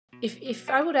If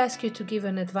I would ask you to give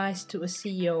an advice to a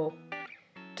CEO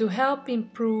to help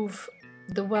improve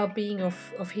the well-being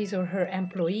of his or her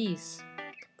employees,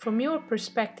 from your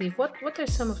perspective, what are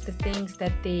some of the things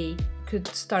that they could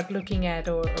start looking at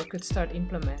or could start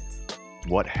implement?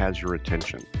 What has your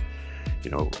attention?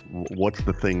 What's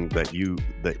the thing that you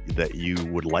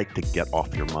would like to get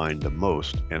off your mind the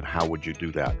most, and how would you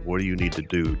do that? What do you need to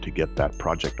do to get that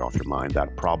project off your mind,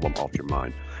 that problem off your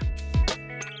mind?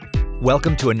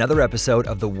 Welcome to another episode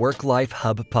of the WorkLife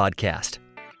HUB podcast.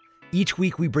 Each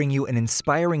week we bring you an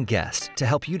inspiring guest to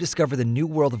help you discover the new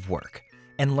world of work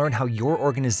and learn how your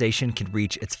organization can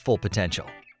reach its full potential.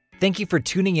 Thank you for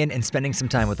tuning in and spending some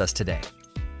time with us today.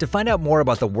 To find out more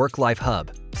about the WorkLife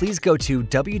HUB, please go to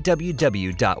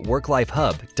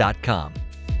www.worklifehub.com.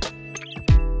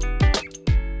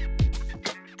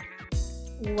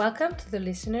 Welcome to the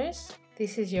listeners.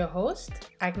 This is your host,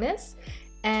 Agnes,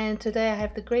 and today I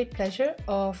have the great pleasure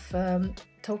of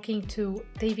talking to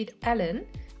David Allen,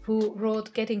 who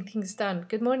wrote Getting Things Done.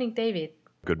 Good morning, David.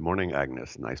 Good morning,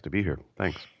 Agnes. Nice to be here.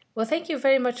 Thanks. Well, thank you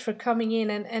very much for coming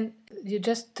in. And you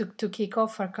just to kick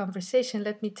off our conversation,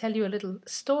 let me tell you a little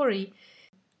story.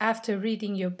 After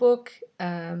reading your book,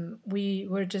 we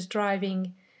were just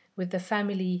driving with the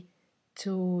family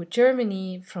to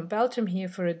Germany from Belgium here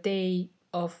for a day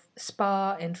of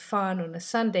spa and fun on a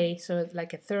Sunday, so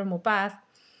like a thermal bath.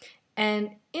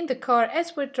 And in the car,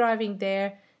 as we're driving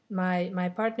there, my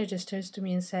partner just turns to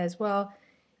me and says, well,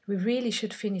 we really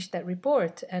should finish that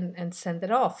report and send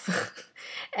it off.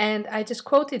 And I just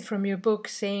quoted from your book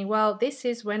saying, well, this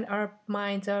is when our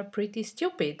minds are pretty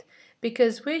stupid,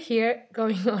 because we're here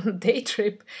going on a day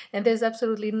trip and there's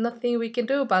absolutely nothing we can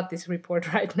do about this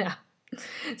report right now.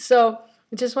 So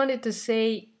I just wanted to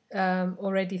say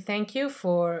already thank you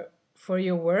for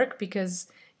your work, because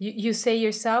you say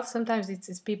yourself, sometimes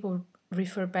it's people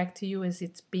refer back to you as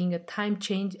it's being a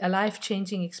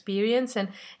life-changing experience, and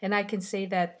I can say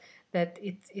that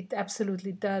it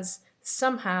absolutely does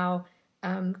somehow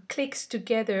clicks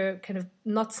together, kind of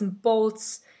nuts and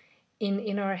bolts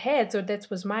in our heads, or that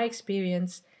was my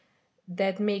experience,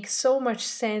 that makes so much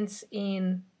sense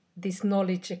in this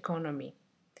knowledge economy.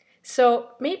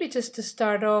 So maybe just to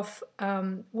start off,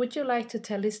 would you like to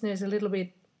tell listeners a little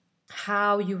bit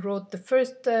how you wrote the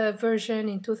first version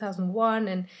in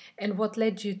 2001 and what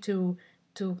led you to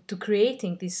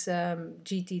creating this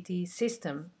GTD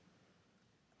system?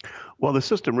 Well, the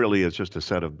system really is just a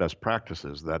set of best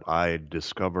practices that I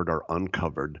discovered or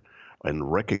uncovered and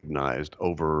recognized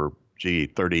over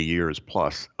 30 years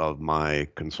plus of my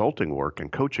consulting work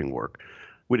and coaching work.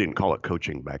 We didn't call it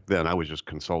coaching back then. I was just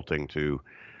consulting to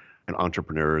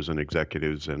entrepreneurs and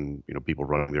executives and people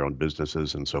running their own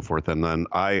businesses and so forth. And then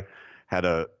I had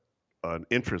an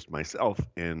interest myself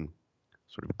in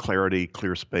sort of clarity,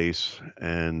 clear space,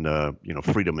 and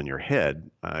freedom in your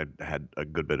head. I had a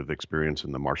good bit of experience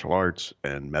in the martial arts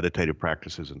and meditative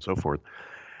practices and so forth,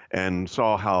 and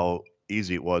saw how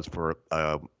easy it was for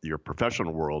your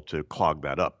professional world to clog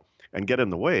that up and get in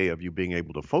the way of you being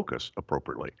able to focus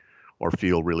appropriately or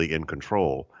feel really in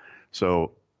control.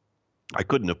 So I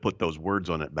couldn't have put those words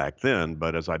on it back then,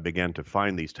 but as I began to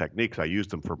find these techniques, I used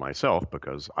them for myself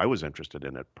because I was interested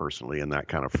in it personally, in that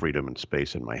kind of freedom and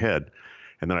space in my head.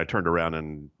 And then I turned around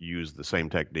and used the same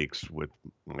techniques with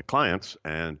my clients,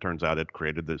 and turns out it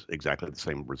created exactly the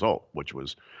same result, which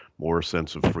was more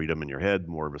sense of freedom in your head,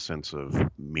 more of a sense of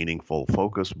meaningful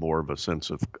focus, more of a sense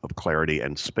of clarity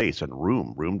and space and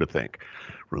room to think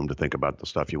about the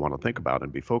stuff you want to think about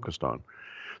and be focused on.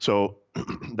 So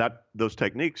those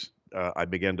techniques I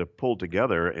began to pull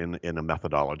together in a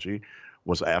methodology.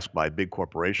 Was asked by a big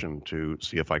corporation to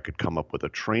see if I could come up with a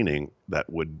training that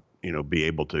would be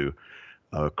able to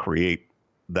create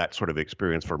that sort of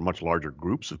experience for much larger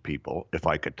groups of people if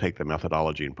I could take the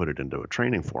methodology and put it into a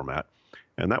training format.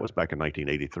 And that was back in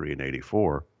 1983 and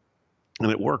 84. And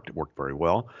it worked very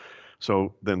well.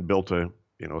 So then built a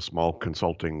small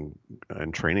consulting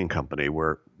and training company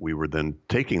where we were then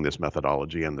taking this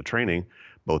methodology and the training,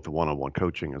 both the one-on-one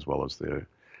coaching as well as the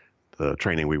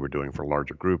training we were doing for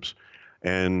larger groups.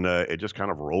 And it just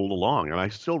kind of rolled along. And I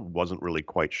still wasn't really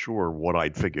quite sure what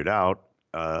I'd figured out.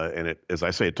 And as I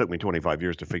say, it took me 25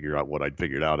 years to figure out what I'd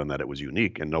figured out and that it was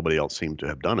unique and nobody else seemed to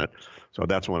have done it. So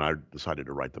that's when I decided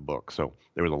to write the book. So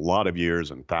there was a lot of years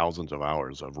and thousands of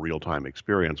hours of real-time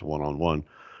experience one-on-one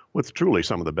with truly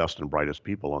some of the best and brightest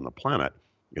people on the planet,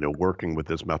 working with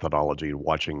this methodology and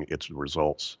watching its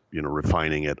results,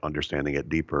 refining it, understanding it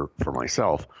deeper for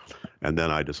myself. And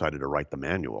then I decided to write the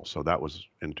manual. So that was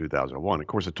in 2001. Of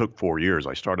course, it took 4 years.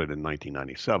 I started in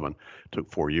 1997. It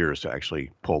took 4 years to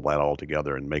actually pull that all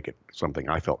together and make it something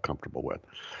I felt comfortable with.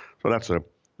 So that's a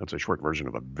That's a short version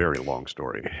of a very long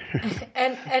story.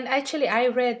 And actually, I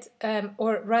read,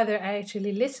 or rather, I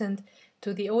actually listened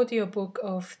to the audiobook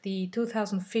of the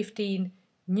 2015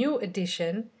 new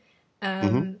edition.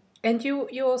 Hmm. And you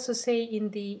also say in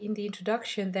the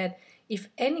introduction that if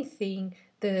anything,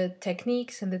 the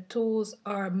techniques and the tools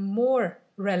are more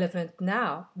relevant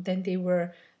now than they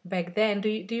were back then. Do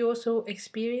you also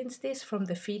experience this from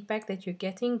the feedback that you're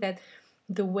getting, that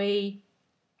the way,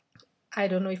 I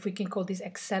don't know if we can call this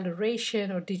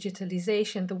acceleration or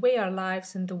digitalization, the way our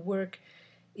lives and the work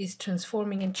is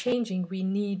transforming and changing, we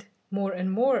need more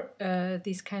and more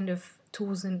these kind of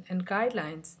tools and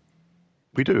guidelines?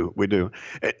 We do.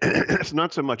 It's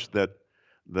not so much that,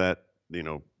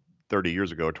 30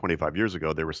 years ago or 25 years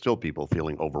ago, there were still people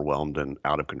feeling overwhelmed and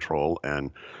out of control,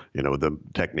 and the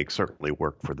techniques certainly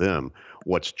worked for them.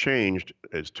 What's changed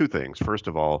is two things. First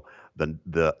of all,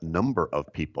 the number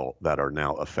of people that are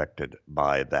now affected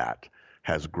by that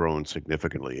has grown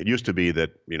significantly. It used to be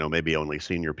that, maybe only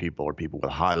senior people or people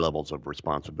with high levels of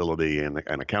responsibility and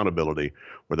accountability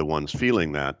were the ones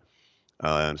feeling that,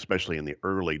 and especially in the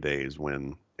early days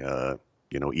when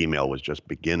email was just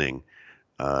beginning,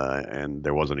 and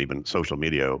there wasn't even social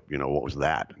media. What was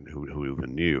that? Who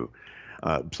even knew?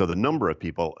 So the number of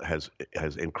people has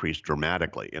increased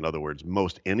dramatically. In other words,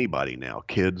 most anybody now,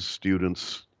 kids,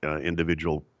 students,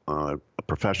 individual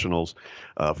professionals,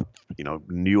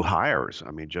 new hires.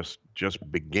 I mean, just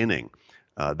beginning.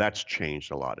 That's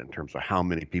changed a lot in terms of how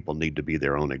many people need to be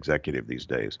their own executive these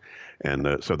days.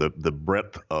 And so the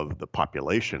breadth of the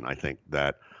population, I think,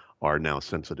 that are now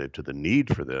sensitive to the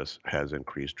need for this has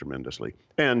increased tremendously.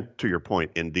 And to your point,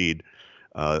 indeed,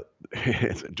 to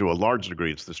a large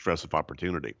degree, it's the stress of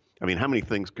opportunity. I mean, how many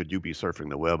things could you be surfing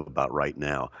the web about right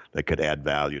now that could add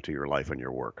value to your life and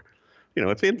your work?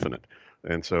 It's infinite.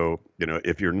 And so,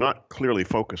 if you're not clearly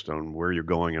focused on where you're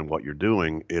going and what you're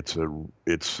doing, it's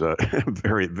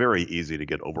very, very easy to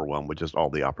get overwhelmed with just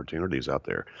all the opportunities out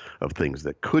there of things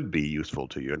that could be useful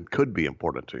to you and could be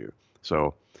important to you.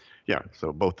 So, yeah,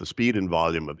 so both the speed and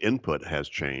volume of input has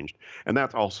changed, and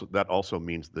that also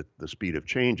means that the speed of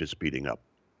change is speeding up.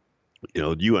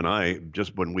 You and I,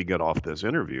 just when we get off this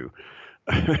interview,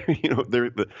 in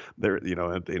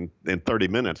 30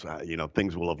 minutes,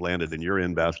 things will have landed in your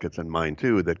in baskets and mine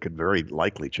too, that could very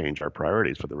likely change our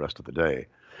priorities for the rest of the day.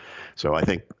 So I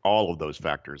think all of those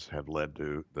factors have led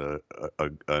to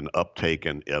an uptake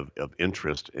of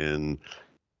interest in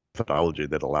methodology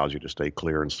that allows you to stay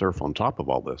clear and surf on top of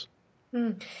all this.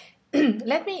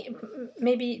 Let me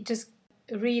maybe just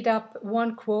read up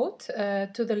one quote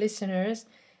to the listeners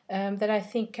that I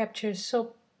think captures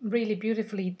so really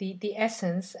beautifully the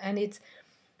essence. And it's,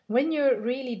 when you're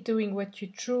really doing what you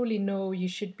truly know you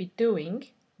should be doing,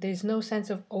 there's no sense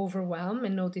of overwhelm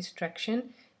and no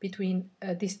distraction between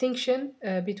distinction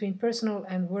between personal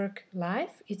and work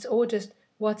life. It's all just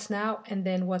what's now and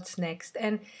then what's next.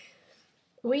 And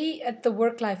we at the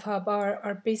WorkLife HUB,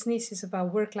 our business is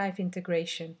about work-life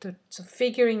integration, so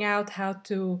figuring out how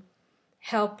to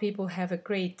help people have a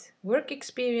great work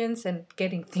experience and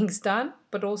getting things done,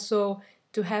 but also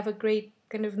to have a great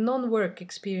kind of non-work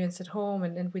experience at home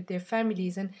and with their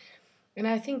families. And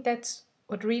I think that's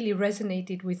what really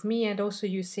resonated with me. And also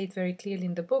you say it very clearly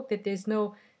in the book that there's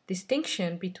no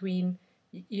distinction between,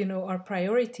 our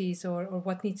priorities or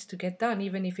what needs to get done,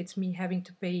 even if it's me having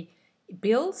to pay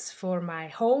bills for my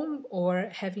home or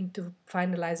having to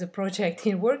finalize a project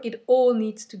in work. It all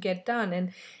needs to get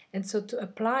done, and so to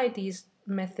apply these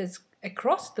methods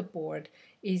across the board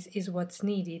is what's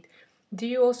needed. Do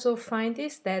you also find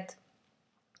this, that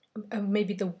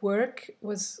maybe the work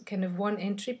was kind of one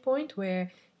entry point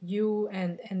where you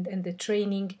and the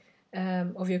training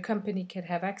of your company can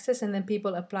have access, and then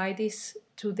people apply this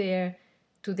to their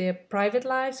private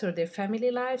lives or their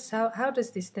family lives? How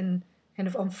does this then kind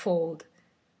of unfold?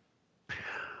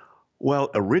 Well,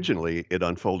 originally it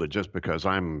unfolded just because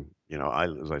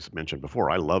as I mentioned before,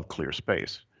 I love clear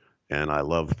space, and I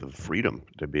love the freedom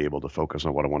to be able to focus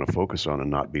on what I want to focus on and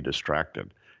not be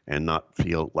distracted and not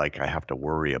feel like I have to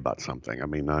worry about something. I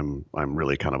mean, I'm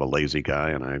really kind of a lazy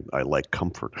guy, and I like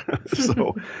comfort.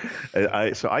 So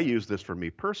I use this for me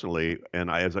personally,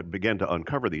 and as I began to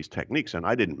uncover these techniques, and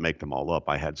I didn't make them all up.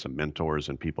 I had some mentors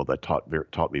and people that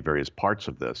taught me various parts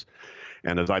of this.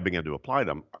 And as I began to apply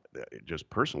them, it just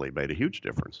personally made a huge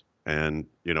difference. And,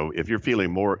 if you're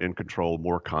feeling more in control,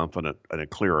 more confident, and a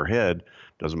clearer head,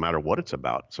 doesn't matter what it's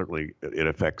about. Certainly, it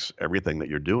affects everything that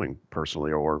you're doing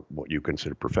personally or what you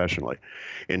consider professionally.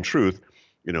 In truth,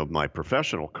 my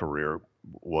professional career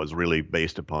was really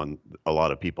based upon a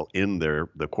lot of people in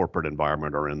the corporate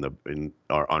environment or in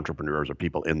our entrepreneurs or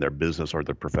people in their business or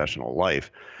their professional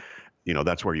life.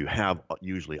 that's where you have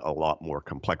usually a lot more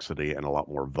complexity and a lot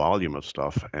more volume of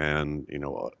stuff, and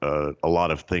a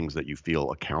lot of things that you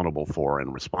feel accountable for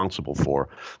and responsible for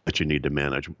that you need to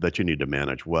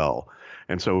manage well.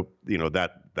 And so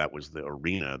that was the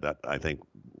arena that I think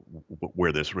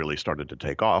where this really started to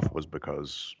take off, was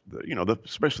because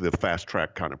especially the fast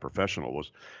track kind of professional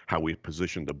was how we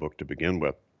positioned the book to begin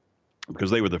with,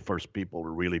 because they were the first people to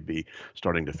really be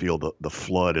starting to feel the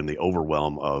flood and the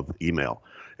overwhelm of email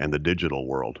and the digital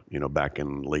world, back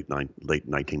in late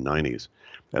 1990s,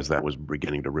 as that was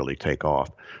beginning to really take off.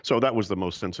 So that was the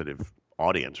most sensitive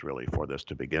audience really for this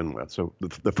to begin with. So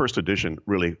the first edition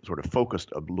really sort of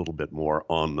focused a little bit more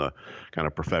on the kind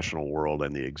of professional world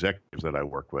and the executives that I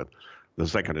worked with. The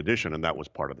second edition, and that was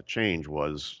part of the change,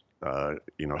 was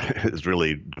is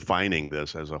really defining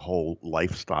this as a whole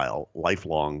lifestyle,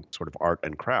 lifelong sort of art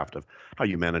and craft of how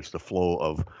you manage the flow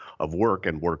of work,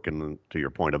 and work in, to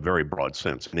your point, a very broad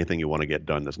sense. Anything you want to get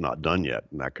done that's not done yet,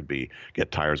 and that could be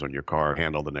get tires on your car,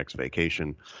 handle the next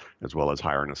vacation, as well as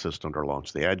hire an assistant or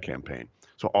launch the ad campaign.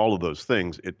 So all of those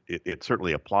things, it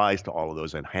certainly applies to all of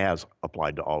those and has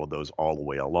applied to all of those all the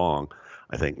way along.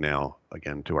 I think now,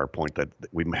 again, to our point that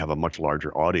we have a much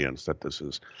larger audience that this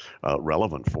is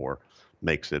relevant for,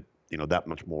 makes it that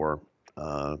much more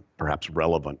perhaps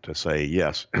relevant to say,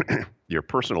 yes, your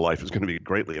personal life is going to be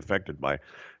greatly affected by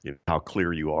how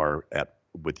clear you are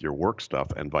with your work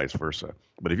stuff, and vice versa.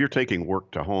 But if you're taking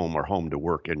work to home or home to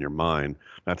work in your mind,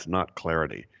 that's not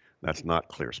clarity. That's not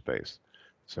clear space.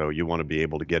 So you want to be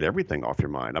able to get everything off your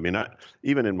mind. I mean,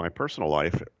 even in my personal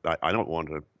life, I don't want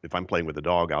to, if I'm playing with a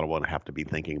dog, I don't want to have to be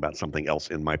thinking about something else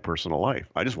in my personal life.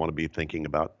 I just want to be thinking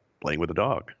about playing with a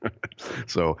dog.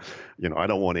 So, I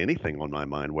don't want anything on my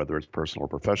mind, whether it's personal or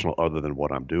professional, other than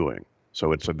what I'm doing.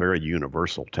 So it's a very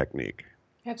universal technique.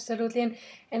 Absolutely.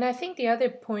 And I think the other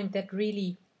point that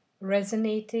really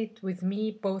resonated with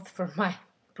me, both for my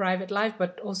private life,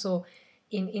 but also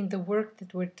in the work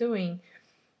that we're doing,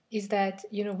 is that,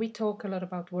 we talk a lot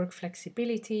about work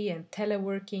flexibility and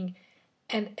teleworking,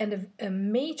 and a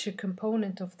major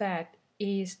component of that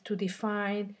is to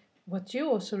define what you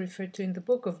also refer to in the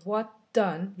book of what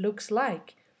done looks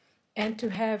like, and to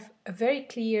have a very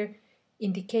clear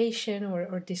indication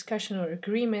or discussion or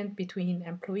agreement between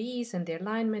employees and their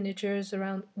line managers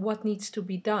around what needs to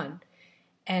be done,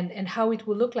 and how it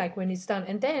will look like when it's done.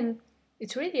 And then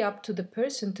it's really up to the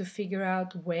person to figure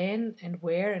out when and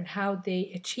where and how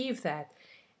they achieve that.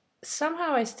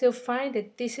 Somehow I still find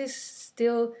that this is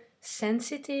still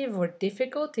sensitive or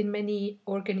difficult in many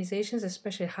organizations,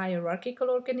 especially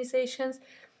hierarchical organizations,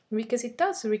 because it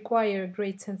does require a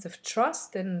great sense of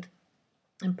trust and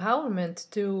empowerment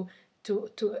to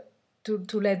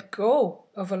let go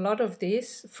of a lot of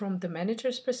this from the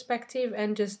manager's perspective,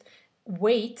 and just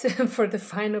wait for the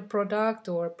final product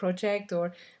or project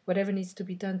or whatever needs to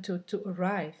be done to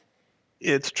arrive.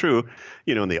 It's true,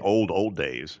 in the old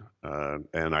days, and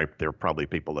there are probably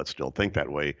people that still think that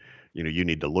way. You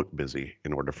need to look busy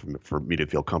in order for me to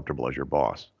feel comfortable as your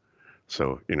boss.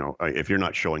 So, if you're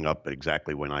not showing up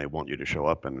exactly when I want you to show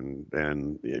up,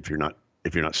 and if you're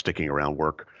not sticking around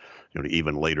work,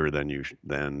 even later than you've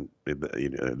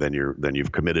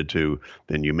committed to,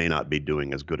 then you may not be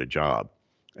doing as good a job,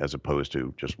 as opposed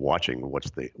to just watching what's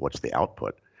the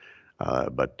output.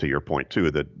 But to your point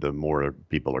too, that the more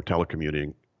people are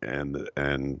telecommuting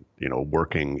and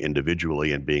working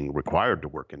individually and being required to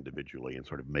work individually and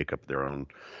sort of make up their own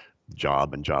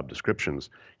job and job descriptions,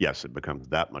 yes, it becomes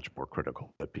that much more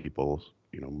critical that people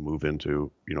move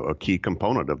into a key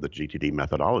component of the GTD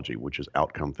methodology, which is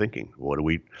outcome thinking. What do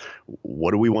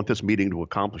we want this meeting to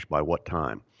accomplish by what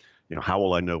time? How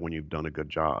will I know when you've done a good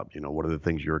job? What are the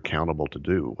things you're accountable to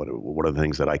do? What are the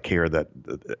things that I care that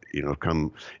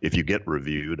come if you get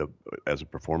reviewed as a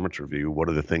performance review? What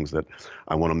are the things that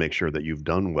I want to make sure that you've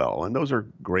done well? And those are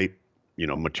great,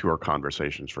 mature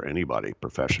conversations for anybody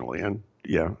professionally. And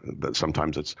yeah,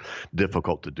 sometimes it's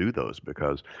difficult to do those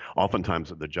because oftentimes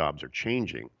the jobs are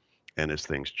changing, and as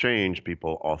things change,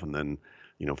 people often then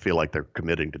feel like they're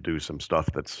committing to do some stuff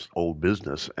that's old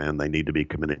business, and they need to be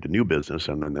committing to new business,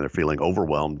 and then they're feeling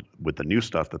overwhelmed with the new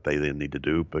stuff that they then need to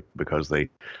do, but because they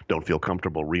don't feel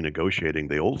comfortable renegotiating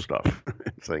the old stuff,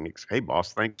 saying, "Hey,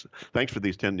 boss, thanks for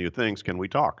these 10 new things. Can we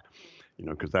talk?"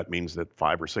 Because that means that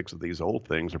 5 or 6 of these old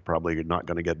things are probably not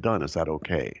going to get done. Is that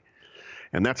okay?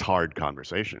 And that's hard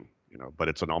conversation. But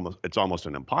it's almost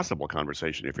an impossible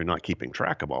conversation if you're not keeping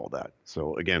track of all of that.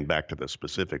 So again, back to the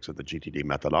specifics of the GTD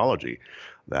methodology,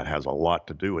 that has a lot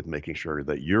to do with making sure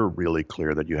that you're really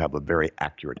clear that you have a very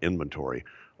accurate inventory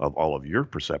of all of your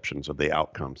perceptions of the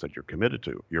outcomes that you're committed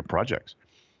to, your projects.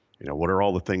 What are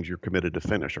all the things you're committed to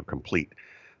finish or complete?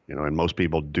 And most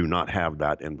people do not have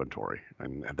that inventory,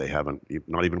 and they haven't,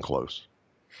 not even close.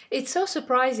 It's so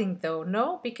surprising though,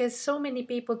 no? Because so many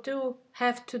people do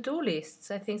have to-do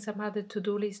lists. I think somehow the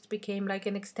to-do list became like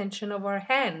an extension of our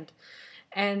hand.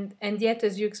 And yet,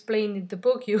 as you explain in the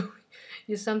book, you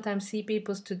sometimes see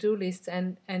people's to-do lists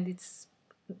and it's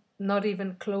not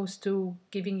even close to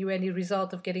giving you any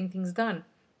result of getting things done.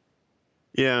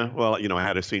 Yeah, well, I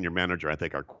had a senior manager, I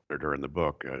think I quoted her in the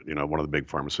book, one of the big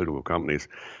pharmaceutical companies.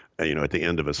 At the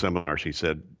end of a seminar, she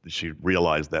said she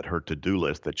realized that her to-do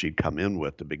list that she'd come in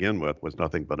with to begin with was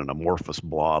nothing but an amorphous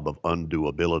blob of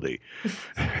undoability.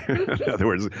 In other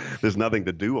words, there's nothing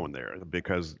to do on there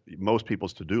because most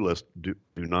people's to-do list do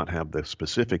not have the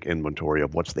specific inventory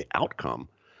of what's the outcome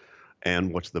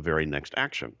and what's the very next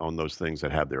action on those things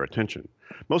that have their attention.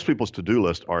 Most people's to-do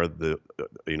list are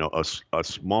a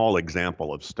small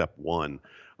example of step one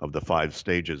of the 5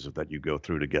 stages that you go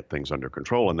through to get things under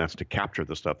control, and that's to capture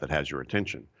the stuff that has your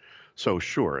attention. So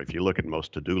sure, if you look at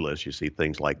most to-do lists, you see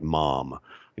things like mom,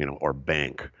 or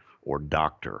bank, or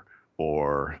doctor,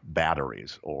 or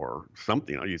batteries, or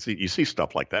something. You see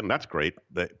stuff like that, and that's great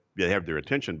that they have their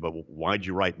attention. But why'd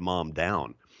you write mom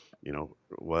down?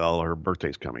 Well, her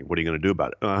birthday's coming. What are you going to do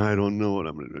about it? I don't know what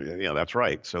I'm going to do. Yeah, that's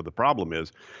right. So the problem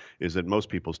is that most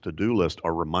people's to-do list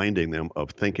are reminding them of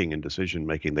thinking and decision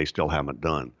making they still haven't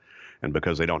done. And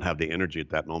because they don't have the energy at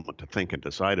that moment to think and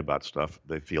decide about stuff,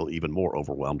 they feel even more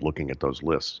overwhelmed looking at those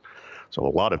lists. So a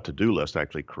lot of to-do lists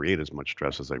actually create as much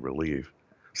stress as they relieve,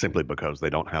 simply because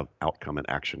they don't have outcome and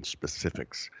action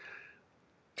specifics.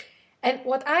 And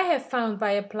what I have found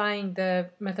by applying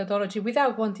the methodology,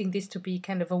 without wanting this to be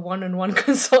kind of a one-on-one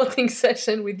consulting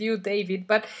session with you, David,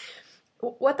 but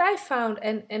what I found,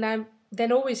 and I'm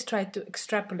then always try to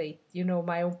extrapolate,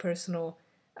 my own personal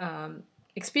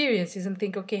experiences and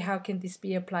think, okay, how can this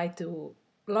be applied to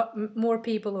more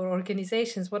people or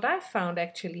organizations? What I found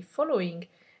actually following,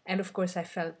 and of course I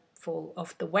fell full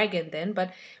off the wagon then,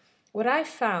 but what I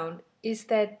found is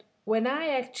that when I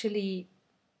actually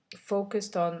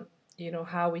focused on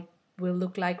how it will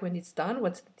look like when it's done,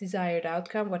 what's the desired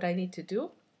outcome, what I need to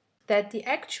do, that the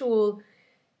actual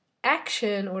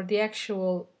action or the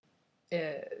actual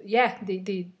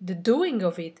the doing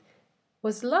of it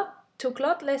took a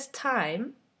lot less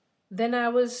time than I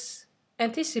was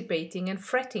anticipating and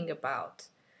fretting about.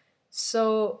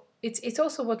 So it's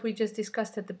also what we just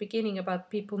discussed at the beginning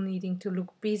about people needing to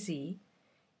look busy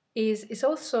is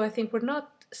also, I think, we're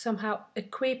not somehow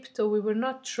equipped, or we were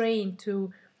not trained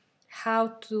to how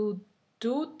to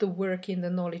do the work in the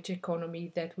knowledge economy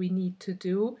that we need to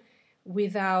do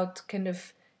without kind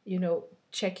of,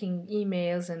 checking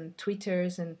emails and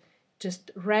Twitters and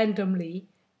just randomly,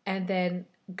 and then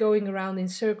going around in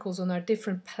circles on our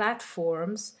different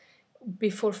platforms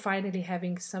before finally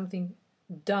having something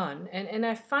done. And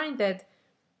I find that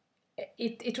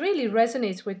it really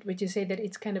resonates with what you say, that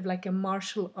it's kind of like a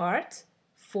martial art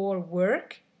for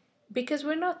work, because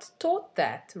we're not taught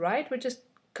that, right? We're just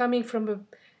coming from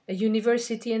a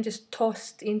university and just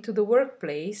tossed into the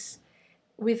workplace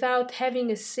without having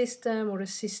a system or a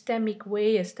systemic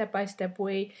way, a step-by-step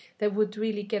way that would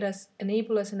really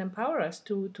enable us and empower us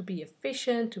to be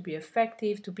efficient, to be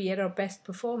effective, to be at our best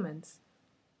performance.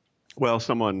 Well,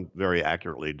 someone very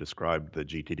accurately described the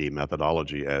GTD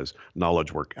methodology as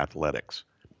knowledge work athletics.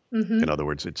 Mm-hmm. In other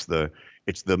words, it's the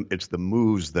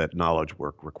moves that knowledge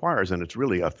work requires, and it's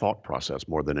really a thought process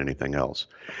more than anything else.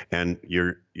 And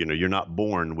you're not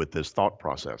born with this thought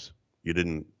process. You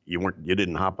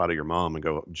didn't hop out of your mom and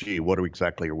go, gee, what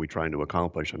exactly are we trying to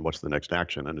accomplish, and what's the next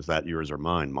action, and is that yours or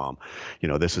mine, mom?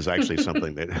 This is actually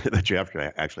something that you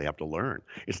actually have to learn.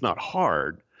 It's not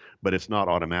hard, but it's not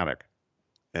automatic.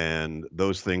 And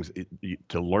those things,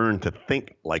 to learn to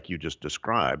think like you just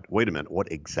described, wait a minute,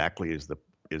 what exactly is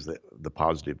the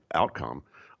positive outcome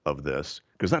of this?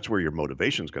 Because that's where your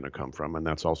motivation is going to come from, and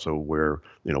that's also where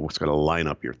what's going to line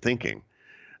up your thinking.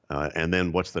 And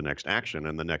then what's the next action?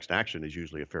 And the next action is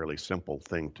usually a fairly simple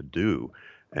thing to do.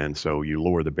 And so you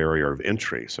lower the barrier of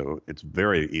entry. So it's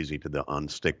very easy to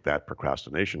unstick that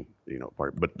procrastination,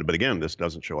 part. But again, this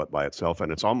doesn't show up by itself,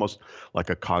 and it's almost like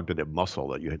a cognitive muscle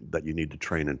that you need to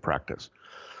train and practice.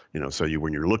 So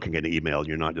when you're looking at an email,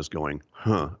 you're not just going,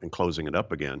 and closing it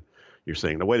up again. You're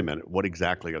saying, no, wait a minute, what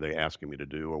exactly are they asking me to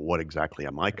do, or what exactly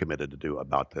am I committed to do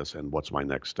about this, and what's my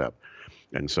next step?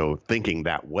 And so thinking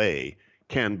that way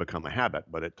can become a habit,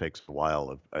 but it takes a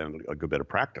while and a good bit of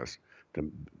practice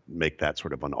to make that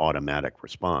sort of an automatic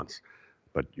response.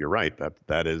 But you're right,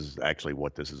 that is actually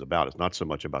what this is about. It's not so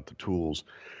much about the tools.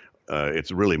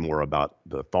 It's really more about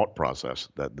the thought process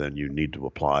that then you need to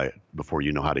apply before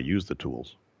you know how to use the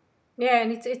tools. Yeah,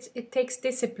 and it takes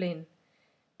discipline,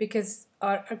 because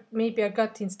maybe our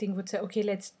gut instinct would say, okay,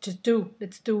 let's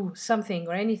do something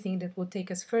or anything that will take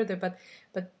us further. But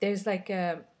there's like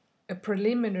a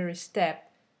preliminary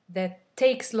step that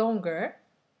takes longer,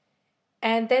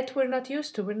 and that we're not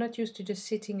used to. We're not used to just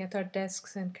sitting at our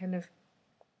desks and kind of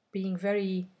being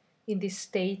very in this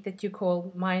state that you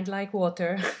call mind like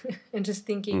water and just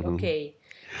thinking, Hmm. okay,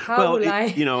 how Well, will I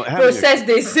having process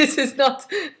this? This is not.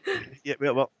 yeah,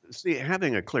 well, see,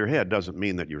 having a clear head doesn't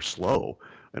mean that you're slow.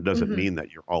 It doesn't Hmm. mean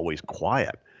that you're always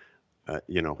quiet.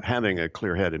 Having a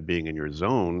clear head and being in your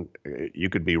zone, you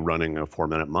could be running a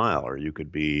 4-minute mile, or you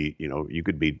could be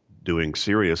doing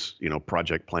serious,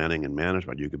 project planning and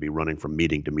management. You could be running from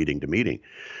meeting to meeting to meeting.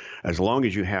 As long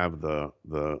as you have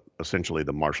the essentially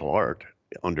the martial art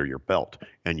under your belt,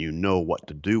 and you know what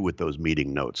to do with those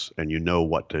meeting notes, and you know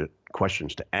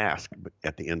questions to ask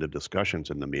at the end of discussions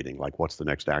in the meeting, like what's the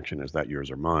next action, is that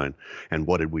yours or mine, and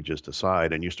what did we just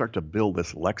decide, and you start to build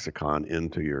this lexicon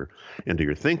into your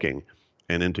thinking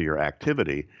and into your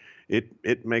activity.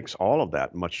 It makes all of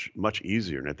that much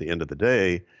easier, and at the end of the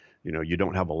day, you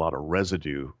don't have a lot of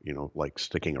residue, like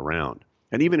sticking around.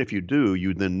 And even if you do,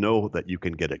 you then know that you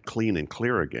can get it clean and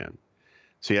clear again.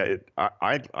 See,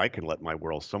 I can let my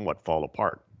world somewhat fall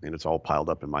apart, and it's all piled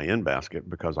up in my in basket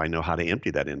because I know how to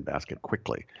empty that in basket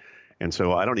quickly. And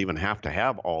so I don't even have to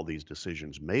have all these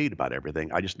decisions made about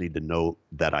everything. I just need to know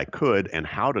that I could and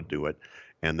how to do it,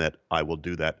 and that I will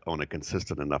do that on a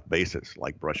consistent enough basis,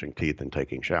 like brushing teeth and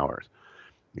taking showers.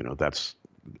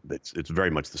 It's very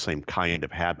much the same kind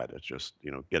of habit. It's just,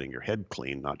 getting your head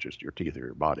clean, not just your teeth or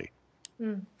your body.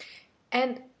 Mm.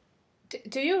 And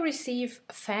do you receive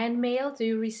fan mail? Do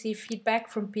you receive feedback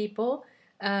from people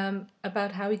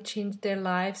about how it changed their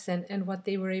lives and what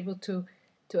they were able to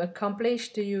accomplish?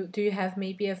 Do you have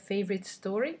maybe a favorite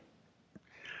story?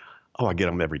 Oh, I get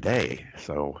them every day.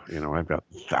 So, I've got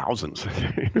thousands.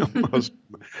 Most,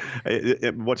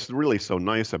 what's really so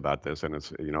nice about this, and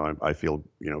it's, I feel,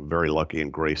 very lucky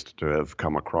and graced to have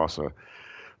come across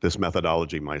this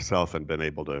methodology myself and been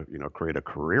able to, create a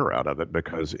career out of it,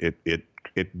 because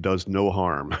it does no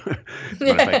harm. As a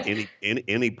matter of fact,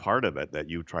 any part of it that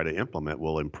you try to implement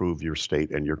will improve your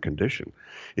state and your condition.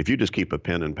 If you just keep a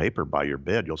pen and paper by your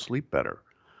bed, you'll sleep better.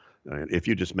 If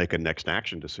you just make a next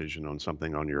action decision on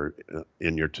something on your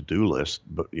in your to-do list,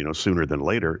 but sooner than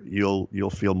later, you'll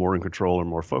feel more in control and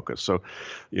more focused. So,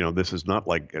 this is not,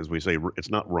 like, as we say, it's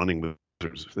not running with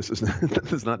scissors. This is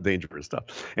this is not dangerous stuff.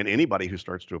 And anybody who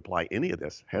starts to apply any of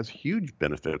this has huge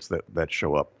benefits that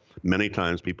show up. Many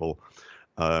times people,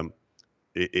 um,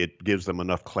 it gives them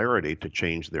enough clarity to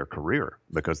change their career,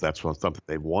 because that's something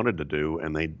they wanted to do,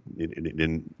 and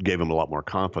it gave them a lot more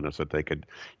confidence that they could,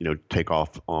 take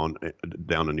off on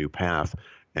down a new path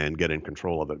and get in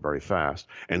control of it very fast.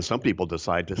 And some people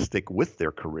decide to stick with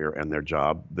their career and their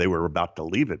job. They were about to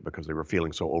leave it because they were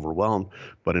feeling so overwhelmed,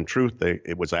 but in truth,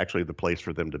 it was actually the place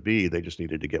for them to be. They just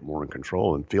needed to get more in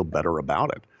control and feel better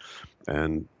about it,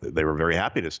 and they were very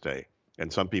happy to stay.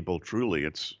 And some people, truly,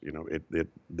 it's,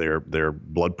 their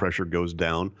blood pressure goes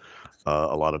down.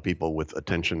 A lot of people with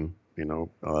attention,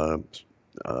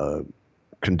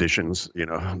 conditions,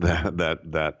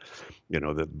 that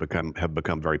have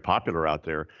become very popular out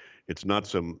there. It's not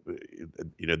some,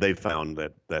 they found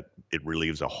that it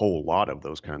relieves a whole lot of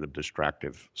those kind of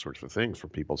distractive sorts of things for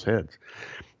people's heads,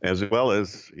 as well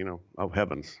as, oh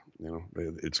heavens,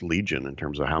 it's legion in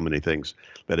terms of how many things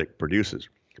that it produces.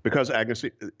 Because, Agnes,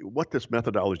 what this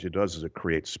methodology does is it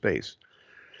creates space.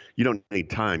 You don't need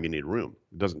time, you need room.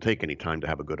 It doesn't take any time to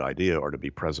have a good idea or to be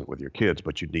present with your kids,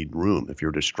 but you need room. If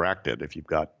you're distracted, if you've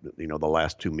got, the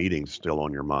last 2 meetings still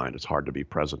on your mind, it's hard to be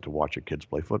present to watch your kids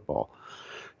play football.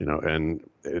 And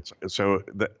it's so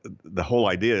the whole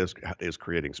idea is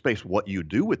creating space. What you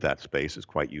do with that space is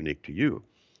quite unique to you.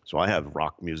 So I have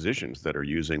rock musicians that are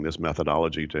using this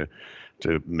methodology to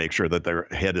make sure that their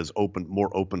head is more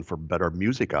open for better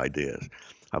music ideas.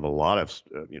 I have a lot of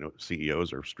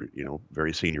CEOs or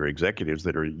very senior executives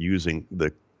that are using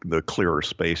the clearer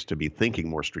space to be thinking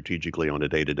more strategically on a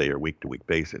day-to-day or week-to-week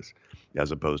basis,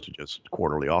 as opposed to just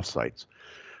quarterly offsites.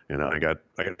 And I got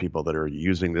people that are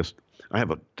using this. I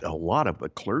have a lot of the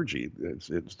clergy.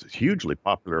 It's hugely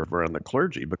popular around the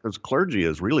clergy, because clergy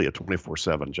is really a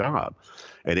 24/7 job.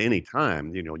 At any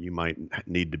time, you might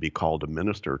need to be called to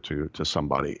minister to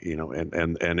somebody,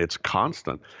 and it's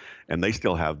constant, and they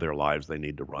still have their lives they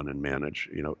need to run and manage,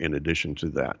 in addition to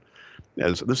that.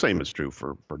 As the same is true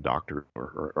for doctors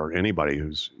or anybody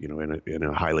who's in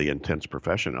a highly intense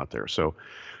profession out there. So,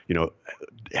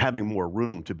 having more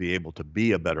room to be able to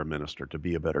be a better minister, to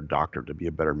be a better doctor, to be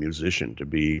a better musician, to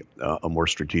be a more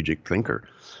strategic thinker,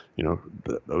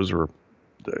 those are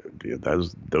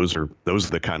those are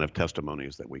the kind of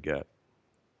testimonies that we get.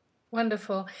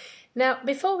 Wonderful. Now,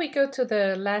 before we go to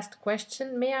the last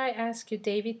question, may I ask you,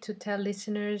 David, to tell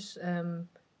listeners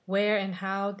where and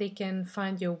how they can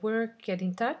find your work, get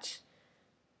in touch?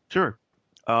 Sure.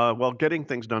 Well,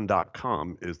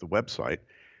 gettingthingsdone.com is the website.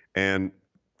 And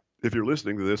if you're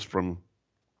listening to this from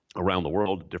around the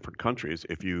world, different countries,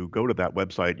 if you go to that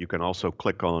website, you can also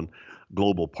click on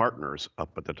Global Partners.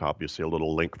 Up at the top, you see a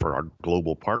little link for our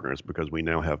global partners, because we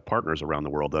now have partners around the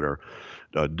world that are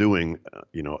doing,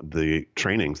 the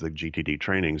trainings, the GTD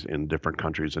trainings in different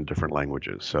countries and different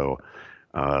languages. So,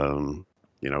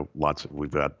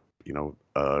 we've got,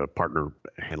 a partner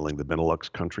handling the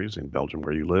Benelux countries in Belgium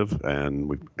where you live, and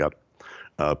we've got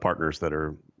partners that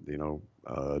are,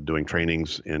 doing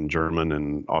trainings in German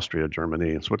and Austria,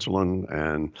 Germany, and Switzerland,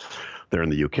 and they're in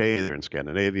the UK, they're in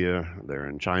Scandinavia, they're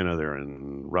in China, they're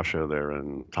in Russia, they're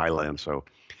in Thailand.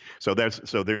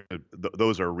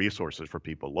 Those are resources for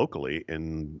people locally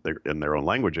in their own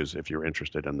languages if you're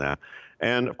interested in that.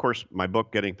 And of course, my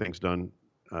book, Getting Things Done,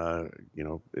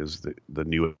 is the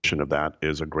new edition of that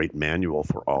is a great manual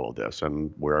for all of this,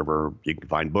 and wherever you can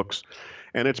find books.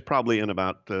 And it's probably in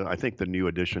about, I think the new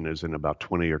edition is in about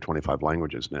 20 or 25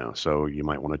 languages now. So you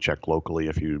might want to check locally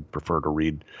if you prefer to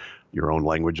read your own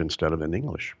language instead of in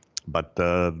English. But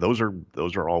those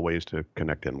are all ways to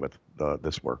connect in with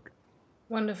this work.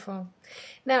 Wonderful.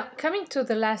 Now, coming to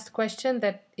the last question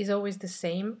that is always the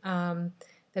same,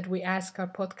 that we ask our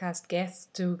podcast guests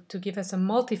to give us a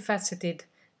multifaceted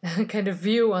kind of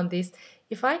view on this.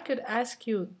 If I could ask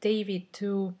you, David,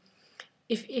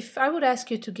 if I would ask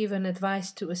you to give an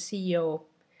advice to a CEO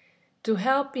to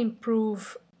help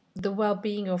improve the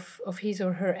well-being of his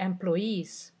or her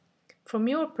employees, from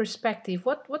your perspective,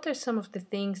 what are some of the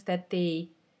things that they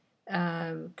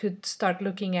could start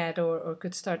looking at or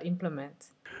could start implement?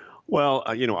 Well,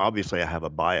 obviously I have a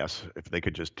bias. If they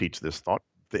could just teach this thought,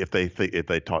 if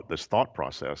they taught this thought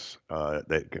process,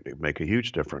 that could make a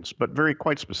huge difference. But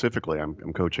quite specifically,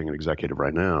 I'm coaching an executive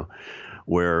right now,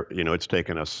 where it's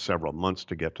taken us several months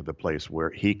to get to the place where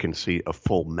he can see a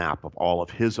full map of all of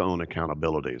his own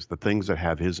accountabilities, the things that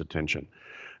have his attention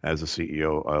as a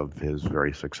CEO of his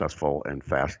very successful and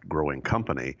fast-growing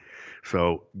company.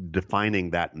 So defining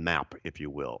that map, if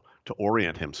you will, to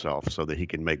orient himself so that he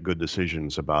can make good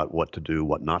decisions about what to do,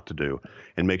 what not to do,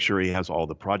 and make sure he has all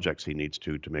the projects he needs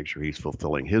to make sure he's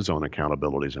fulfilling his own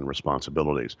accountabilities and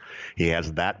responsibilities. He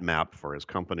has that map for his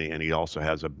company, and he also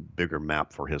has a bigger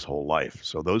map for his whole life.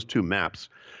 So those two maps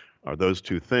are those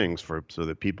two things so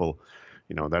that people,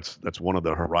 that's one of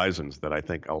the horizons that I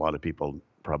think a lot of people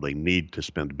probably need to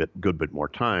spend a good bit more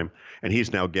time. And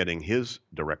he's now getting his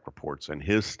direct reports and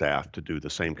his staff to do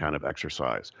the same kind of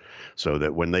exercise, so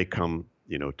that when they come,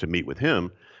 to meet with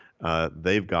him,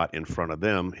 they've got in front of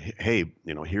them, hey,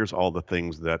 here's all the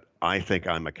things that I think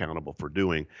I'm accountable for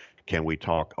doing. Can we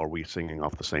talk? Are we singing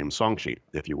off the same song sheet,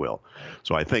 if you will?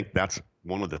 So I think that's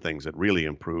one of the things that really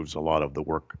improves a lot of the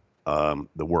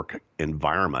work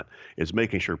environment, is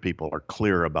making sure people are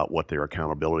clear about what their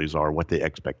accountabilities are, what the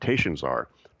expectations are,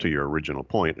 to your original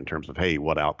point, in terms of, hey,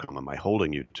 what outcome am I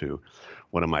holding you to?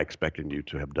 What am I expecting you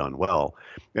to have done well?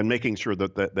 And making sure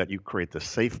that you create the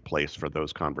safe place for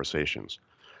those conversations,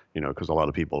 because a lot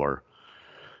of people are,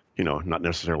 not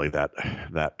necessarily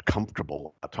that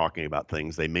comfortable talking about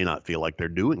things they may not feel like they're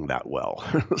doing that well.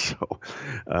 So,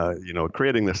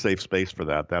 creating the safe space for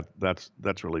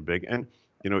that's really big. And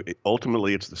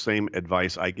ultimately, it's the same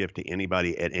advice I give to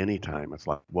anybody at any time. It's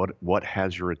like, what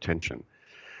has your attention?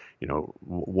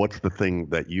 What's the thing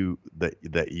that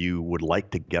you would like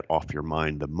to get off your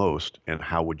mind the most, and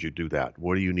how would you do that?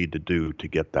 What do you need to do to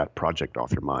get that project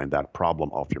off your mind, that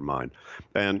problem off your mind?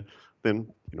 And then,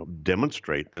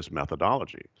 demonstrate this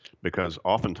methodology, because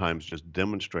oftentimes just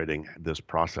demonstrating this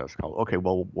process, okay,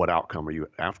 well, what outcome are you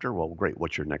after? Well, great.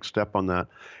 What's your next step on that?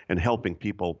 And helping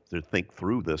people to think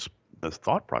through this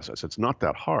thought process. It's not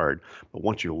that hard, but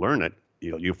once you learn it,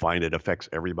 you find it affects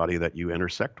everybody that you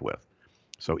intersect with.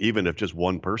 So even if just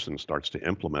one person starts to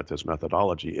implement this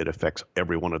methodology, it affects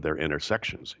every one of their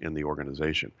intersections in the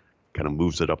organization, kind of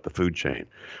moves it up the food chain.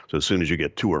 So as soon as you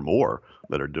get two or more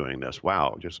that are doing this,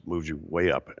 wow, it just moves you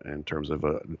way up in terms of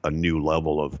a new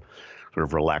level of sort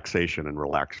of relaxation and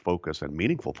relaxed focus and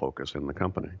meaningful focus in the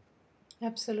company.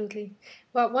 Absolutely.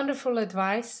 Well, wonderful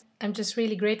advice. I'm just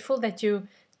really grateful that you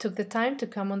took the time to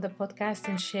come on the podcast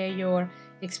and share your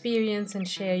experience and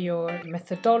share your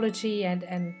methodology,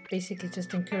 and basically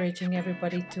just encouraging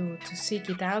everybody to seek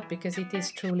it out, because it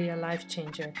is truly a life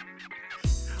changer.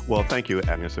 Well, thank you,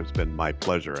 Agnes. It's been my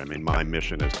pleasure. My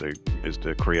mission is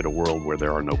to create a world where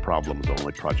there are no problems,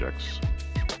 only projects.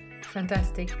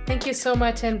 Fantastic. Thank you so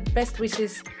much, and best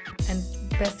wishes and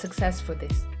best success for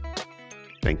this.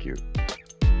 Thank you.